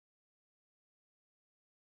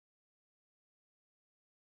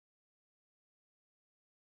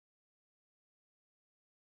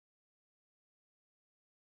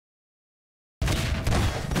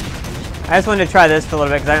I just wanted to try this for a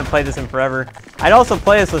little bit because I haven't played this in forever. I'd also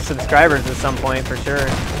play this with subscribers at some point for sure.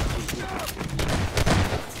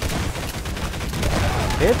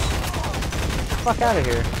 Bitch. Get the fuck out of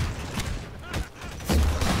here.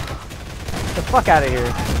 Get the fuck out of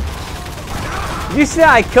here. Did you see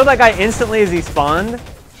that I killed that guy instantly as he spawned?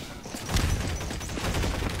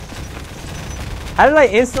 How did I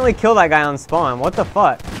instantly kill that guy on spawn? What the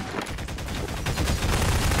fuck?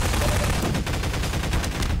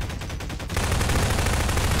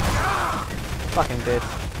 Fucking bitch.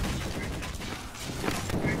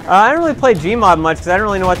 I don't really play Gmod much because I don't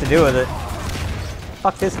really know what to do with it.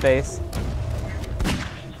 Fuck his face.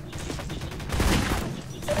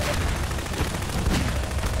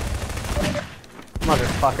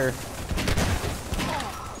 Motherfucker.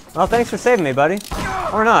 Well, thanks for saving me, buddy.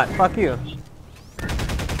 Or not. Fuck you.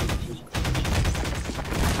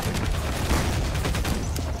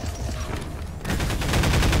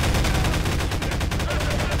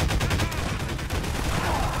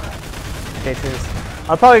 Okay, cheers.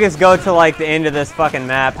 I'll probably just go to like the end of this fucking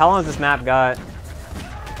map. How long has this map got?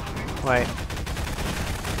 Wait.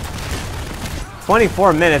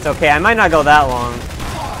 24 minutes. Okay, I might not go that long.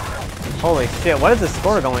 Holy shit, what is the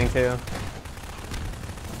score going to?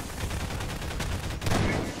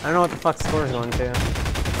 I don't know what the fuck score is going to.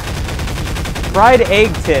 Fried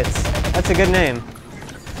egg tits. That's a good name.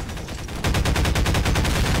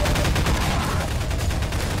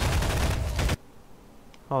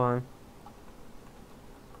 Hold on.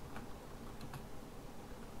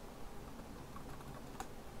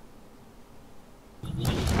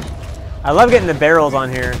 I love getting the barrels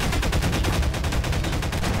on here. I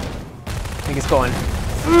think it's going.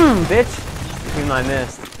 Bitch. Even though I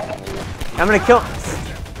missed. I'm gonna kill.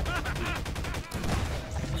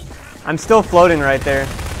 I'm still floating right there.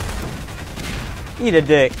 Eat a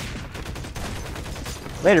dick.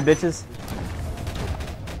 Later, bitches.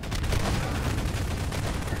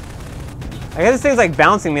 I guess this thing's like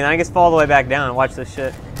bouncing me, and I just fall all the way back down and watch this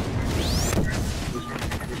shit.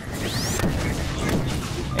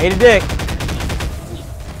 Ate a dick.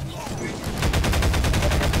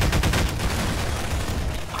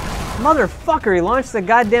 Motherfucker, he launched the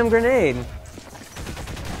goddamn grenade. What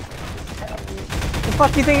the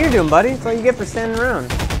fuck do you think you're doing, buddy? That's all you get for standing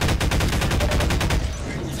around.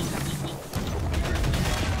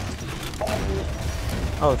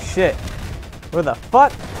 Oh shit. Where the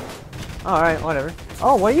fuck? Alright, whatever.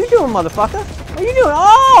 Oh, what are you doing, motherfucker? What are you doing?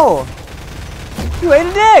 Oh! You ate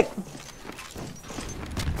a dick!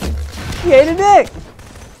 He ate a dick!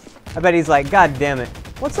 I bet he's like, God damn it.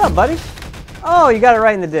 What's up, buddy? Oh, you got it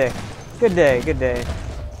right in the dick. Good day, good day.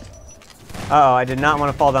 Uh-oh, I did not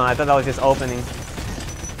want to fall down. I thought that was just opening.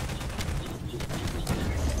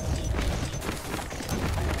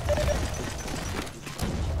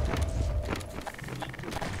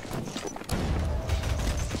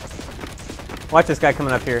 Watch this guy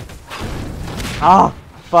coming up here. Oh,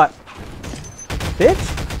 fuck. Bitch?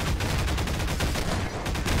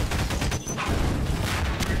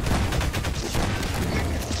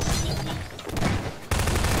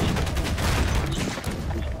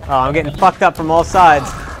 Oh, I'm getting fucked up from all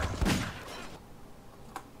sides.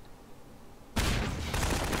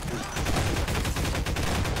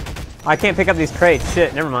 I can't pick up these crates.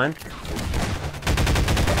 Shit, never mind.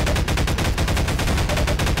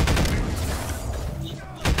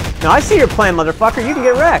 No, I see your plan, motherfucker. You can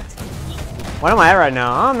get wrecked. What am I at right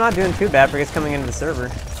now? Oh, I'm not doing too bad for just coming into the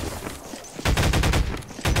server.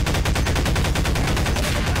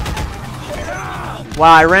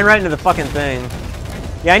 Wow, I ran right into the fucking thing.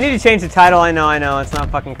 Yeah, I need to change the title. I know. It's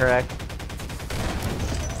not fucking correct.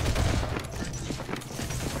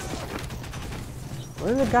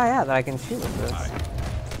 Where's the guy at that I can shoot with this?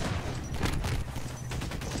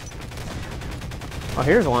 Oh,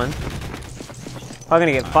 here's one. Probably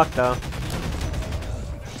gonna get fucked, though.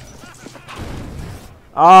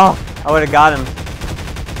 Oh, I would've got him.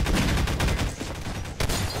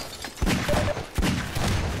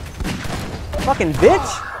 Fucking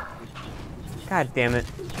bitch! God damn it.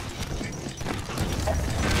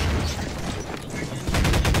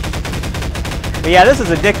 But yeah, this was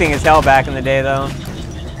addicting as hell back in the day, though.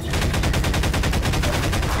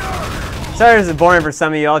 Sorry this is boring for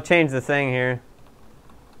some of you. I'll change the thing here.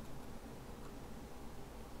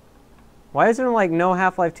 Why is there, like, no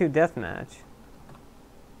Half-Life 2 Deathmatch?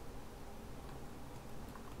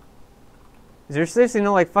 Is there seriously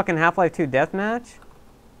no, like, fucking Half-Life 2 Deathmatch?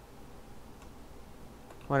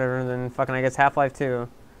 Whatever, then fucking, I guess, Half-Life 2.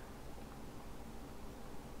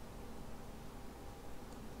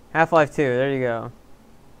 Half-Life 2, there you go.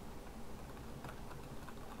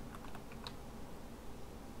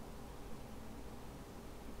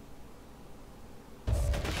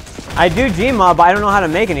 I do Gmod, but I don't know how to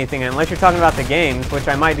make anything unless you're talking about the games, which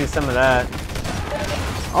I might do some of that.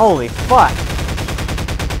 Holy fuck.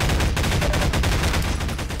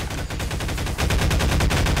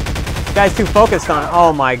 This guy's too focused on.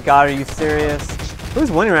 Oh my god, are you serious? Who's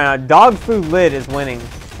winning right now? Dog Food Lid is winning.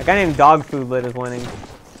 A guy named Dog Food Lid is winning.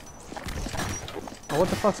 Oh, what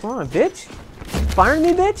the fuck's going on, bitch? You firing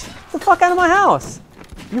me, bitch? Get the fuck out of my house.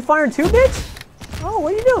 You firing too, bitch? Oh,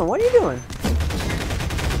 what are you doing? What are you doing?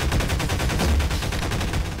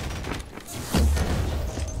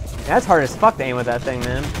 That's hard as fuck to aim with that thing,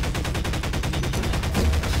 man.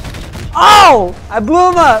 Oh! I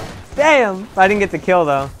blew him up! Damn! I didn't get the kill,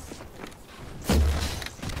 though.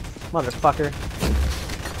 Motherfucker.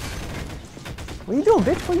 What are you doing,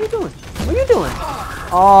 bitch? What are you doing? What are you doing?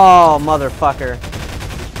 Oh, motherfucker.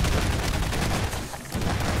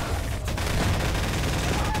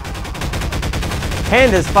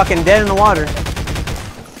 Panda's fucking dead in the water.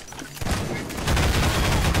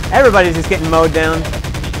 Everybody's just getting mowed down.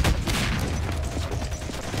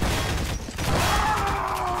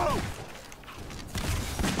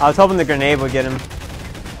 I was hoping the grenade would get him.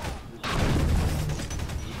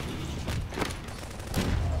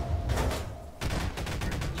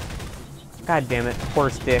 God damn it,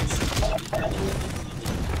 horse dicks.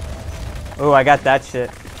 Oh, I got that shit.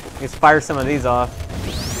 Let's fire some of these off.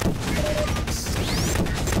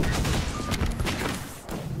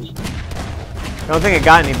 I don't think it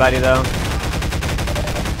got anybody though.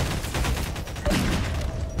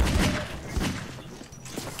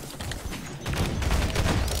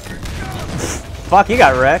 Fuck, he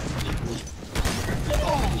got wrecked.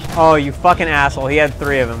 Oh, you fucking asshole. He had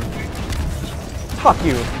 3 of them. Fuck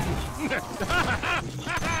you.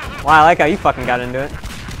 Wow, I like how you fucking got into it.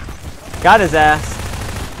 Got his ass.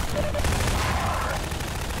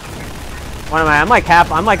 What am I? I'm like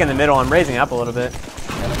half. I'm like in the middle. I'm raising up a little bit.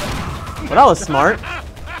 Well, that was smart.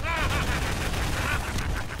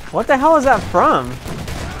 What the hell is that from?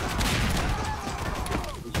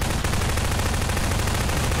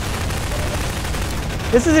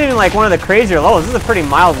 This isn't even like one of the crazier levels. This is a pretty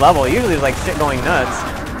mild level. Usually there's like shit going nuts.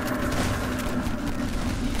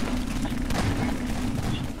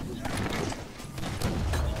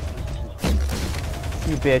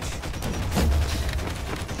 You bitch.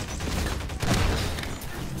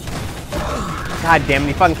 God damn it,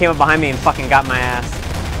 he fucking came up behind me and fucking got my ass.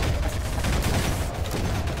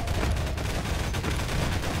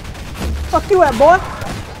 Fuck you at, boy.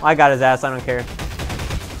 I got his ass, I don't care.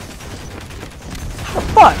 The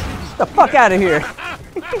fuck? Get the fuck out of here.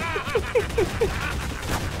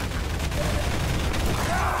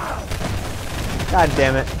 God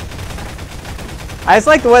damn it. I just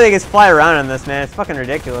like the way they just fly around on this, man. It's fucking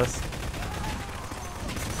ridiculous.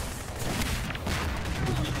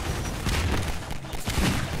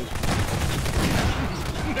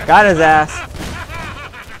 Got his ass.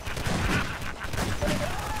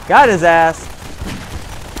 Got his ass.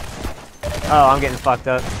 Oh, I'm getting fucked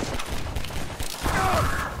up.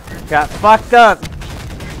 Got fucked up.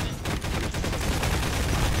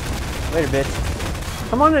 Later, bitch.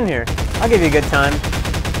 Come on in here. I'll give you a good time.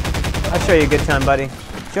 I'll show you a good time, buddy.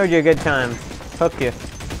 Showed you a good time. Hooked you.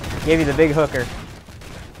 Gave you the big hooker.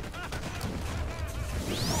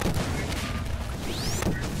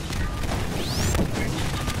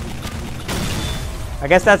 I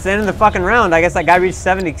guess that's the end of the fucking round. I guess that guy reached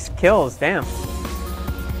 70 kills. Damn.